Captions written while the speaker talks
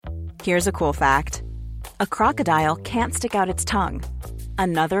Here's a cool fact. A crocodile can't stick out its tongue.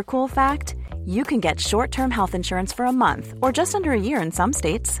 Another cool fact, you can get short-term health insurance for a month or just under a year in some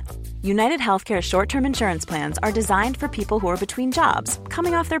states. United Healthcare short-term insurance plans are designed for people who are between jobs,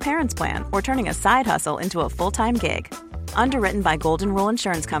 coming off their parents' plan, or turning a side hustle into a full-time gig. Underwritten by Golden Rule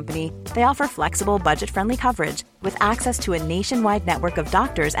Insurance Company, they offer flexible, budget-friendly coverage with access to a nationwide network of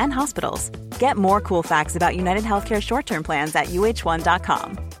doctors and hospitals. Get more cool facts about United Healthcare short-term plans at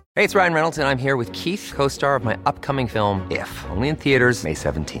uh1.com. Hey, it's Ryan Reynolds, and I'm here with Keith, co-star of my upcoming film, If, only in theaters May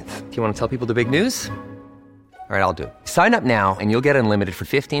 17th. Do you want to tell people the big news? All right, I'll do it. Sign up now and you'll get unlimited for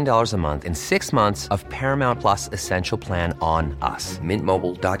 $15 a month and 6 months of Paramount Plus Essential Plan on us.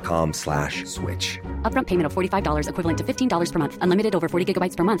 MintMobile.com/switch. Upfront payment of $45 equivalent to $15 per month. Unlimited over 40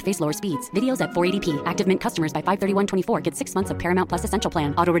 gigabytes per month. Face lower speeds. Videos at 480p. Active Mint customers by 531.24 get 6 months of Paramount Plus Essential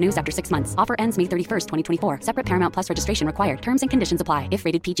Plan. Auto renews after 6 months. Offer ends May 31st, 2024. Separate Paramount Plus registration required. Terms and conditions apply if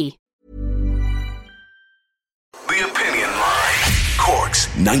rated PG. The Opinion Line. Cork's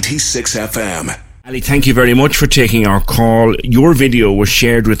 96 FM. Ali, thank you very much for taking our call. Your video was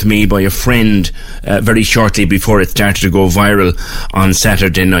shared with me by a friend very shortly before it started to go viral on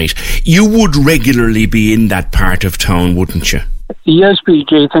Saturday night. You would regularly be in that part of town, wouldn't you? Yes,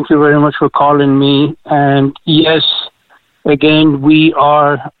 PJ, thank you very much for calling me. And yes, again, we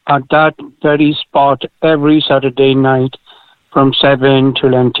are at that very spot every Saturday night from 7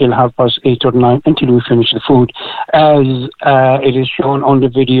 until 8:30 or 9 until we finish the food. As it is shown on the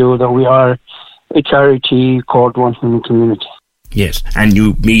video that we are a charity called One Human Community. Yes, and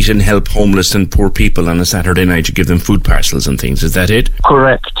you meet and help homeless and poor people on a Saturday night to give them food parcels and things, is that it?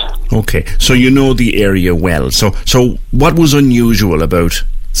 Correct. Okay, so you know the area well. So what was unusual about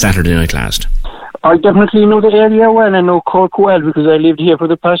Saturday night last? I definitely know the area well. I know Cork well because I lived here for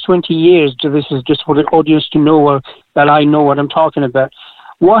the past 20 years. So this is just for the audience to know that I know what I'm talking about.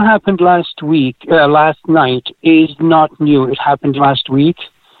 What happened last night is not new. It happened last week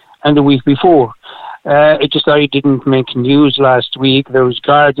and the week before. It just I didn't make news last week. There was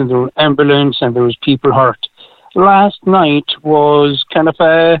guards and there was ambulance and there was people hurt. Last night was kind of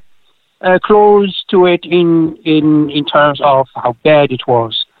close to it in terms of how bad it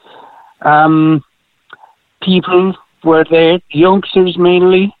was. People were there, youngsters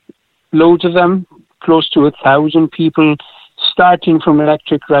mainly, loads of them, close to 1,000 people, starting from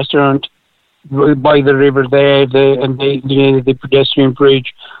Electric Restaurant by the river there, the pedestrian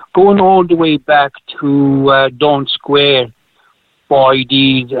bridge, going all the way back to Dawn Square,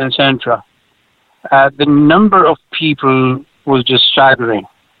 Boyd's and Centra. The number of people was just staggering.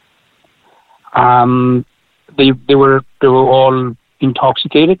 They were all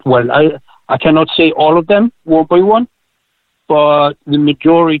intoxicated. Well, I cannot say all of them one by one, but the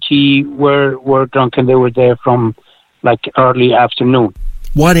majority were drunk and they were there from like early afternoon.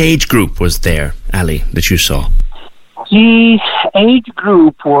 What age group was there, Ali, that you saw? The age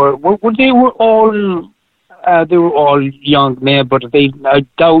group they were all young men, but I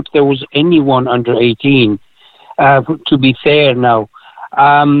doubt there was anyone under 18. To be fair, now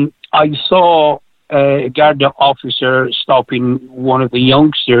I saw a guard officer stopping one of the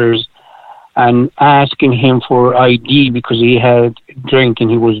youngsters and asking him for ID because he had drink and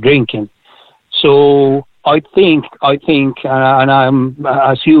he was drinking. So I think, and I'm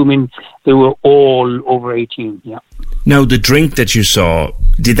assuming they were all over 18, yeah. Now, the drink that you saw,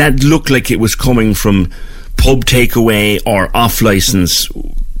 did that look like it was coming from pub takeaway or off-licence?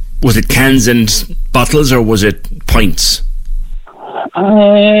 Was it cans and bottles or was it pints?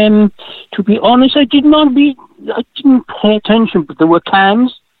 To be honest, I didn't pay attention, but there were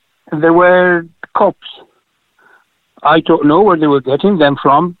cans and there were cups. I don't know where they were getting them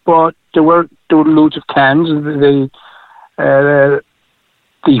from, but there were loads of cans. The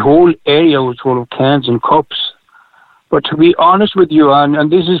whole area was full of cans and cups. But to be honest with you,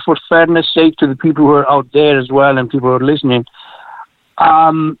 and this is for fairness sake to the people who are out there as well and people who are listening,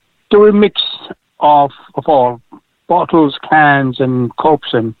 there were a mix of all bottles, cans, and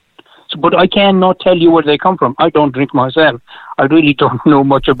cups, but I cannot tell you where they come from. I don't drink myself. I really don't know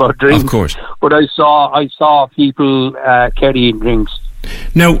much about drinks. Of course. But I saw people carrying drinks.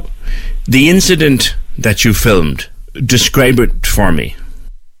 Now, the incident that you filmed, describe it for me.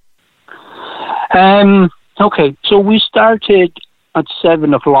 Okay, so we started at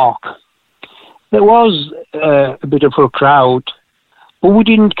 7 o'clock. There was a bit of a crowd, but we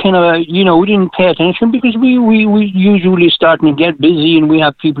didn't we didn't pay attention because we usually starting to get busy and we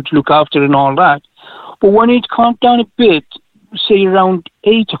have people to look after and all that. But when it calmed down a bit, say around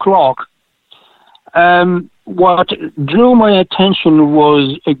 8 o'clock, what drew my attention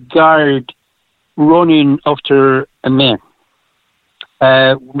was a guard running after a man.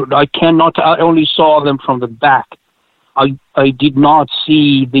 I only saw them from the back. I did not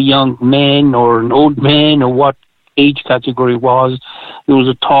see the young men or an old man or what age category it was. It was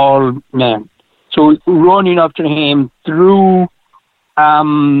a tall man. So running after him through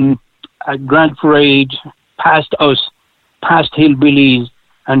Grand Parade, past us, past Hillbillies,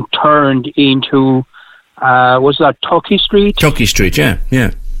 and turned into, was that Tuckey Street? Tuckey Street,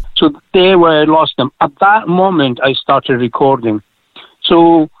 yeah. So there where I lost them. At that moment, I started recording.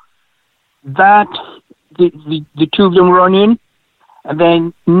 So that, the two of them running, and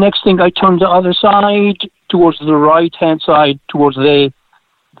then next thing I turned the other side, towards the right-hand side, towards the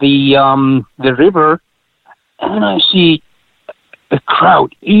river, and I see a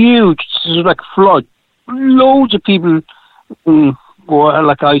crowd, huge, like a flood, loads of people, or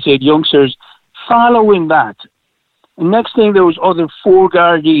like I said, youngsters, following that. And next thing, there was other 4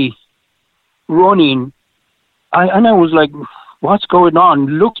 Gardaí running, and I was like, what's going on?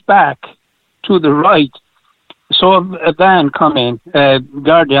 Looked back to the right, saw a van coming,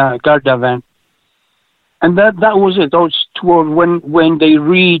 Garda van. And that was it. That was toward when they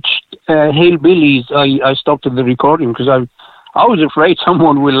reached Hillbillies. I stopped the recording because I was afraid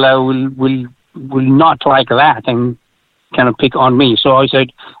someone will not like that and kind of pick on me. So I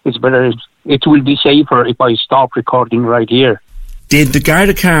said it's better. It will be safer if I stop recording right here. Did the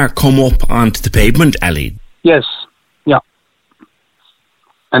Garda car come up onto the pavement, Ali? Yes, yeah.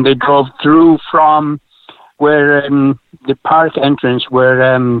 And they drove through from where the park entrance,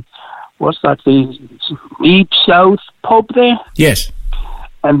 where what's that, the Deep South pub there? Yes.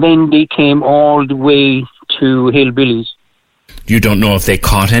 And then they came all the way to Hillbillies. You don't know if they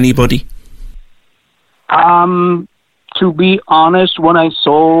caught anybody? To be honest, when I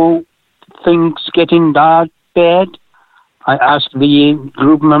saw things getting that bad, I asked the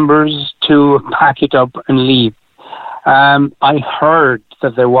group members to pack it up and leave. I heard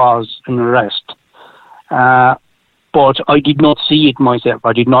that there was an arrest, but I did not see it myself.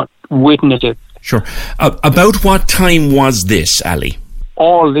 I did not witness it. Sure. About what time was this, Ali?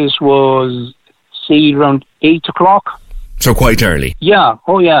 All this was, say, around 8 o'clock. So quite early? Yeah.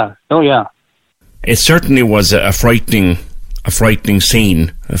 Oh, yeah. It certainly was a frightening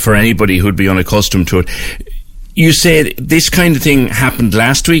scene for anybody who'd be unaccustomed to it. You said this kind of thing happened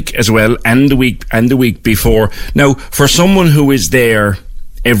last week as well, and the week before. Now, for someone who is there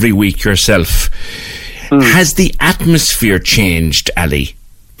every week yourself, has the atmosphere changed, Ali?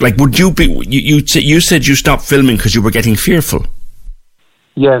 Like, would you be? You said you stopped filming because you were getting fearful.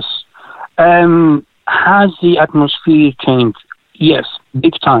 Yes. Has the atmosphere changed? Yes,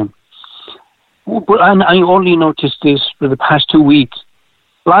 big time. And I only noticed this for the past 2 weeks.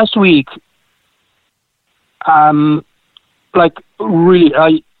 Last week, like,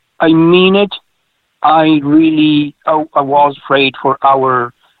 really, I mean it. I was afraid for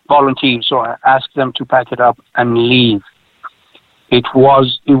our volunteers, so I asked them to pack it up and leave. It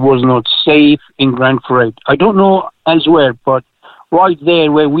was not safe in Grand Parade. I don't know elsewhere, but right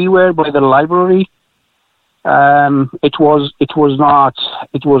there where we were by the library, it was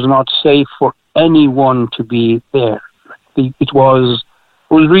not safe for anyone to be there. It was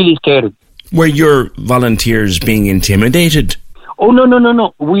really scary. Were your volunteers being intimidated? Oh,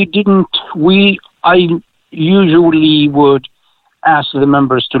 no. We didn't. I usually would ask the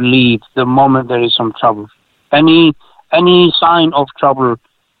members to leave the moment there is some trouble. Any sign of trouble,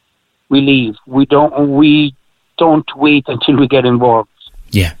 we leave. We don't wait until we get involved.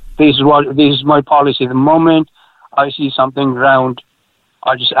 Yeah. This is my policy. The moment I see something around,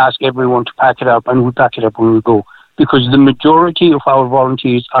 I just ask everyone to pack it up, and we pack it up when we go. Because the majority of our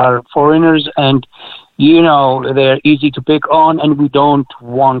volunteers are foreigners, and, they're easy to pick on, and we don't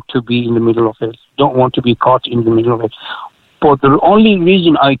want to be in the middle of it. Don't want to be caught in the middle of it. But the only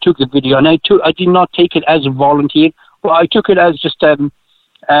reason I took the video, and I did not take it as a volunteer, but I took it as just, how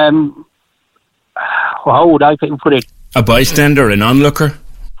would I put it? A bystander, an onlooker?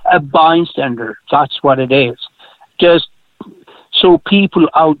 A bystander, that's what it is. Just so people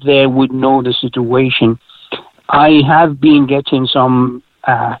out there would know the situation. I have been getting some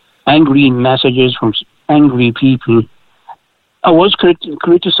angry messages from angry people. I was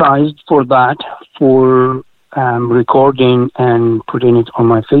criticized for that, for recording and putting it on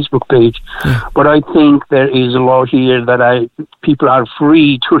my Facebook page. Yeah. But I think there is a law here that people are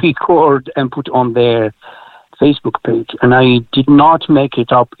free to record and put on their Facebook page. And I did not make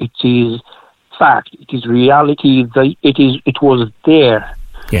it up. It is fact. It is reality. It was there.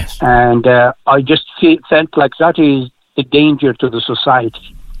 Yes. And I just felt like that is a danger to the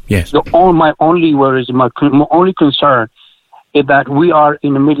society. Yes. My only worries, my only concern is that we are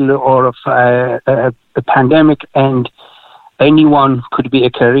in the middle of a pandemic, and anyone could be a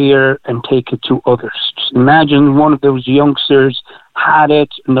career and take it to others. Just imagine one of those youngsters had it,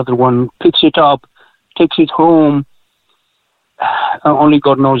 another one picks it up, takes it home. Only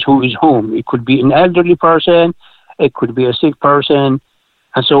God knows who is home. It could be an elderly person, it could be a sick person,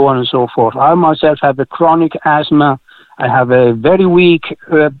 and so on and so forth. I myself have a chronic asthma. I have a very weak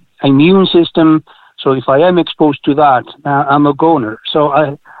immune system. So if I am exposed to that, I'm a goner. So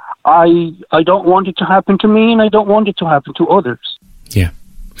I don't want it to happen to me, and I don't want it to happen to others. Yeah.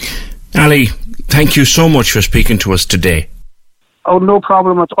 Ali, thank you so much for speaking to us today. Oh, no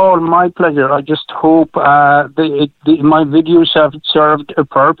problem at all. My pleasure. I just hope my videos have served a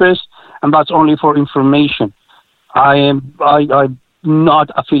purpose, and that's only for information. I'm not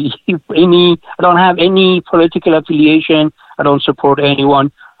affiliated I don't have any political affiliation. I don't support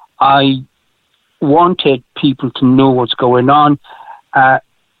anyone. I wanted people to know what's going on.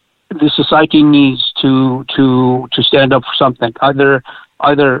 The society needs to stand up for something.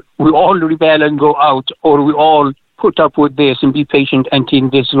 Either we all rebel and go out, or we all put up with this and be patient until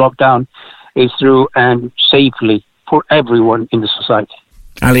this lockdown is through and safely for everyone in the society.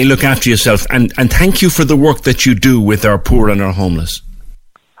 Ali, look after yourself, and thank you for the work that you do with our poor and our homeless.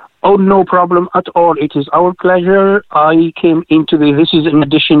 Oh, no problem at all. It is our pleasure. I came into this is an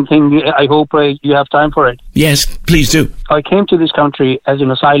addition thing. I hope you have time for it. Yes, please do. I came to this country as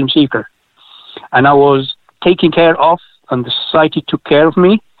an asylum seeker, and I was taken care of, and the society took care of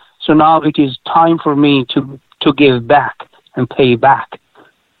me. So now it is time for me to give back and pay back.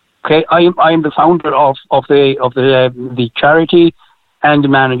 Okay, I am the founder of the charity and the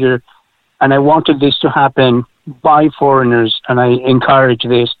manager, and I wanted this to happen by foreigners, and I encourage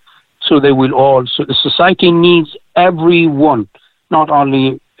this. So they will all. So the society needs everyone, not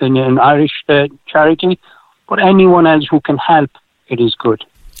only in an Irish charity, but anyone else who can help. It is good.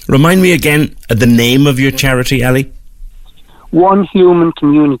 Remind me again the name of your charity, Ali. One Human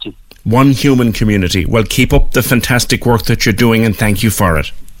Community. One Human Community. Well, keep up the fantastic work that you're doing, and thank you for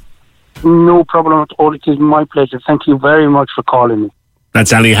it. No problem at all. It is my pleasure. Thank you very much for calling me.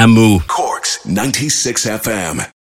 That's Ali Hammou. Cork's 96 FM.